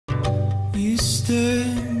You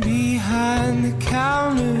stood behind the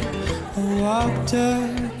counter. I walked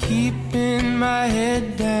up, keeping my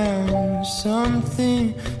head down.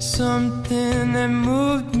 Something that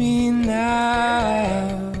moved me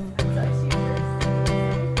now.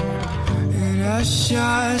 And I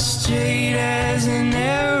shot straight as an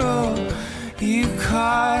arrow. You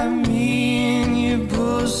caught me in your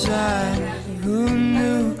bullseye. Who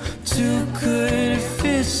knew two could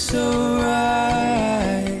fit so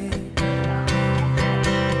right?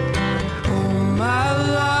 Oh, my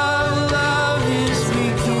love is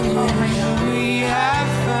beginning. We have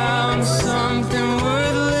found something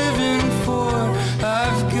worth living for.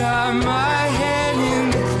 I've got my head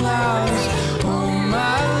in the clouds. Oh,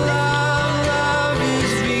 my love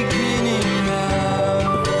is beginning now.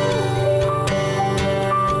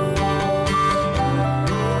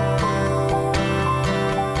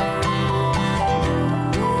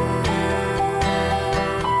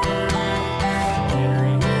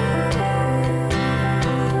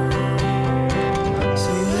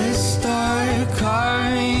 So let's start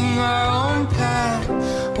carving our own path.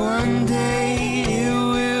 One day it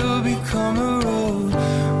will become a road.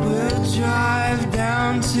 We'll drive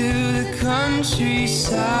down to the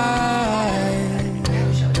countryside.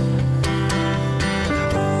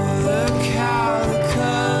 Oh, look how the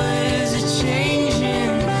colors are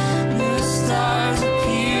changing. The stars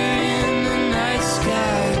appear in the night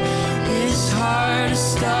sky. It's hard to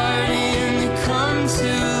start and to come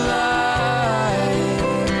to life.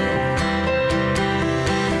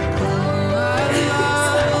 Oh, my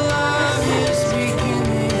love is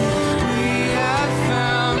beginning. We have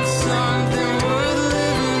found something worth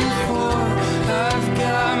living for. I've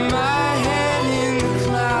got my head in the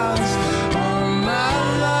clouds. Oh, my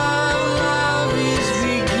love is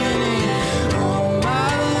beginning. Oh,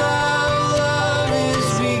 my love is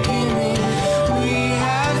beginning. We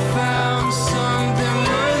have found something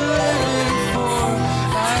worth living for.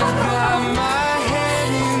 I've got my head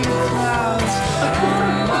in the clouds. Oh,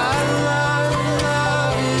 my love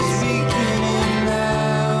is beginning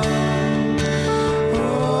now.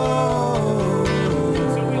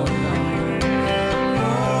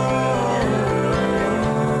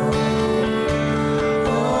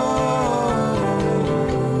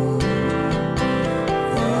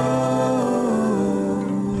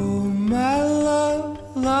 My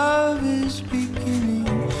love is beginning.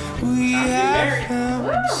 We have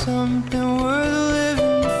found something worth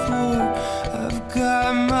living for. I've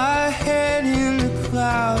got my head in the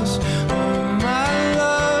clouds. Oh, my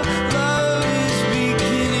love is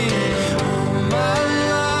beginning. Oh, my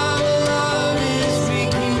love is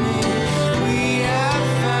beginning. We have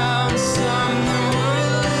found something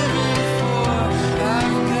worth living for.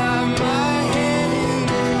 I've got my head in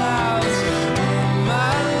the clouds. Oh,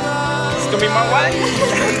 my love. It's gonna be my wife.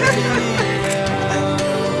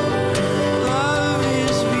 Love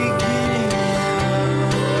is beginning now.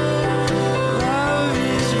 Love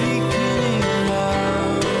is beginning now.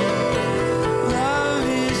 Love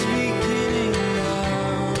is beginning now.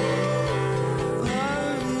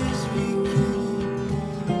 Love is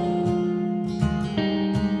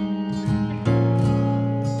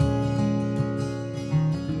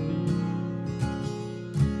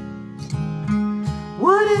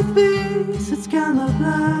What it feels, it's kind of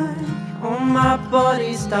like all my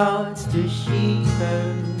body starts to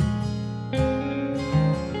shiver.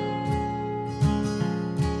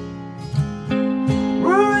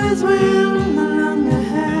 Worries will no longer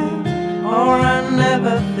have, or I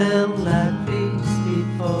never felt like this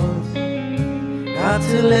before. Got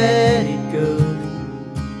to let it go.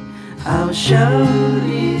 I'll shout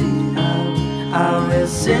it out. I will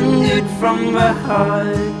sing it from the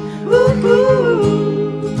heart. Ooh.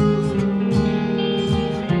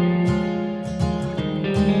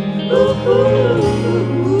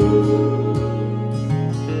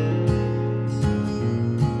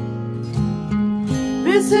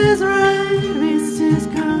 This is right, this is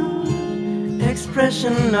good.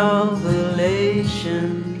 Expression of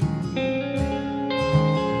elation.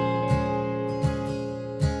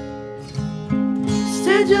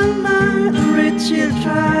 Stage of mind, rich you'll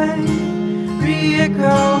try.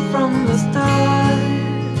 Re-echo from the start.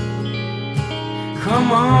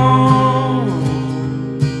 Come on,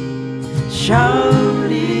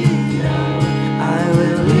 shout it out. I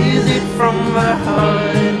will ease it from the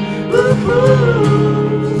heart. Ooh.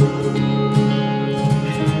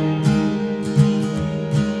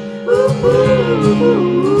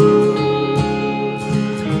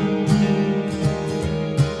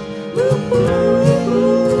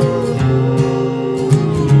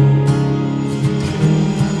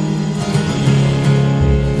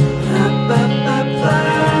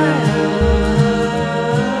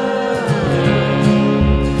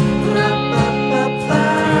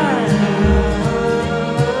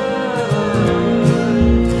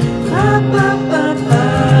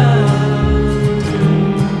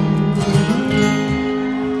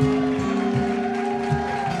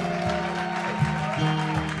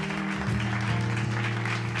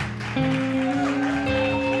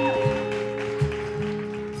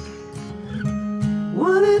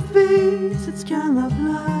 of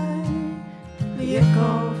light, the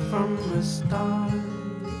echo from the stars.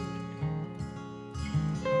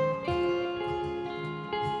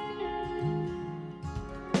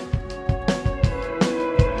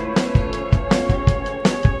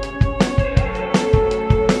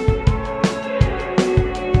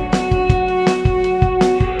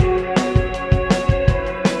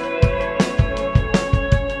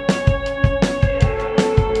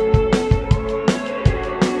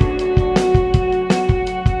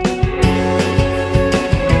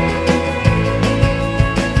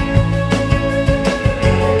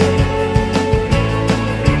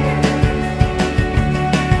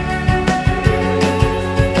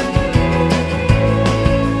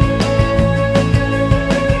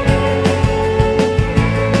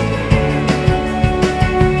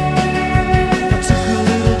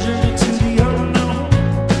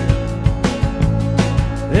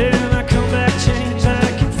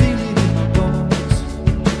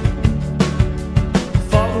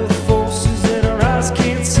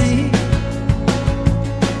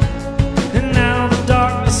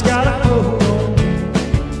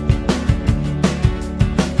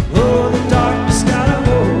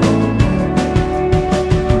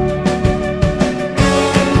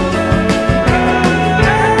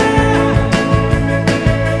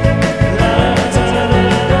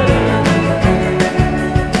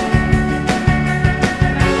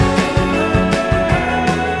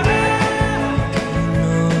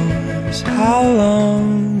 How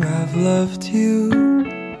long I've loved you,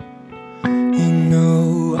 you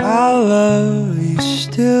know I'll love you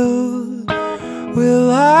still.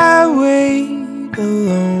 Will I wait a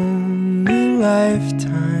lonely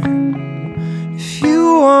lifetime? If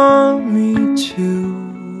you want me to,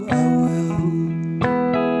 I will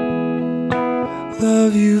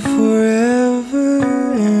love you forever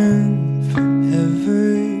and forever.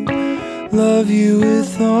 Love you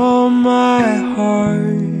with all my heart.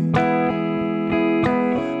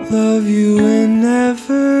 Love you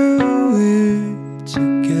whenever we're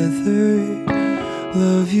together.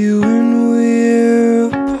 Love you when we're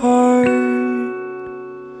apart.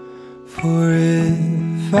 For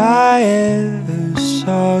if I ever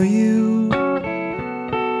saw you,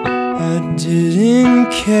 I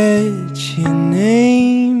didn't catch your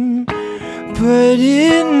name, but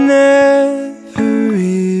it never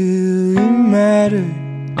really mattered.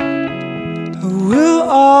 I will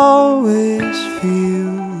always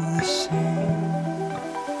feel the same.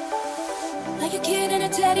 Like a kid in a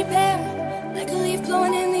teddy bear, like a leaf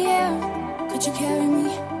blowing in the air. Could you carry me?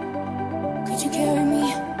 Could you carry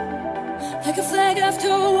me? Like a flag after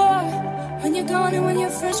a war, when you're gone and when you're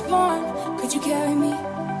first born. Could you carry me?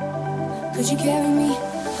 Could you carry me?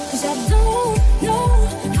 'Cause I don't know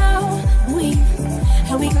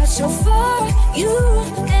how we got so far, you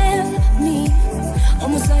and me.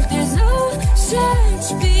 Almost like there's no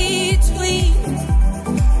sense between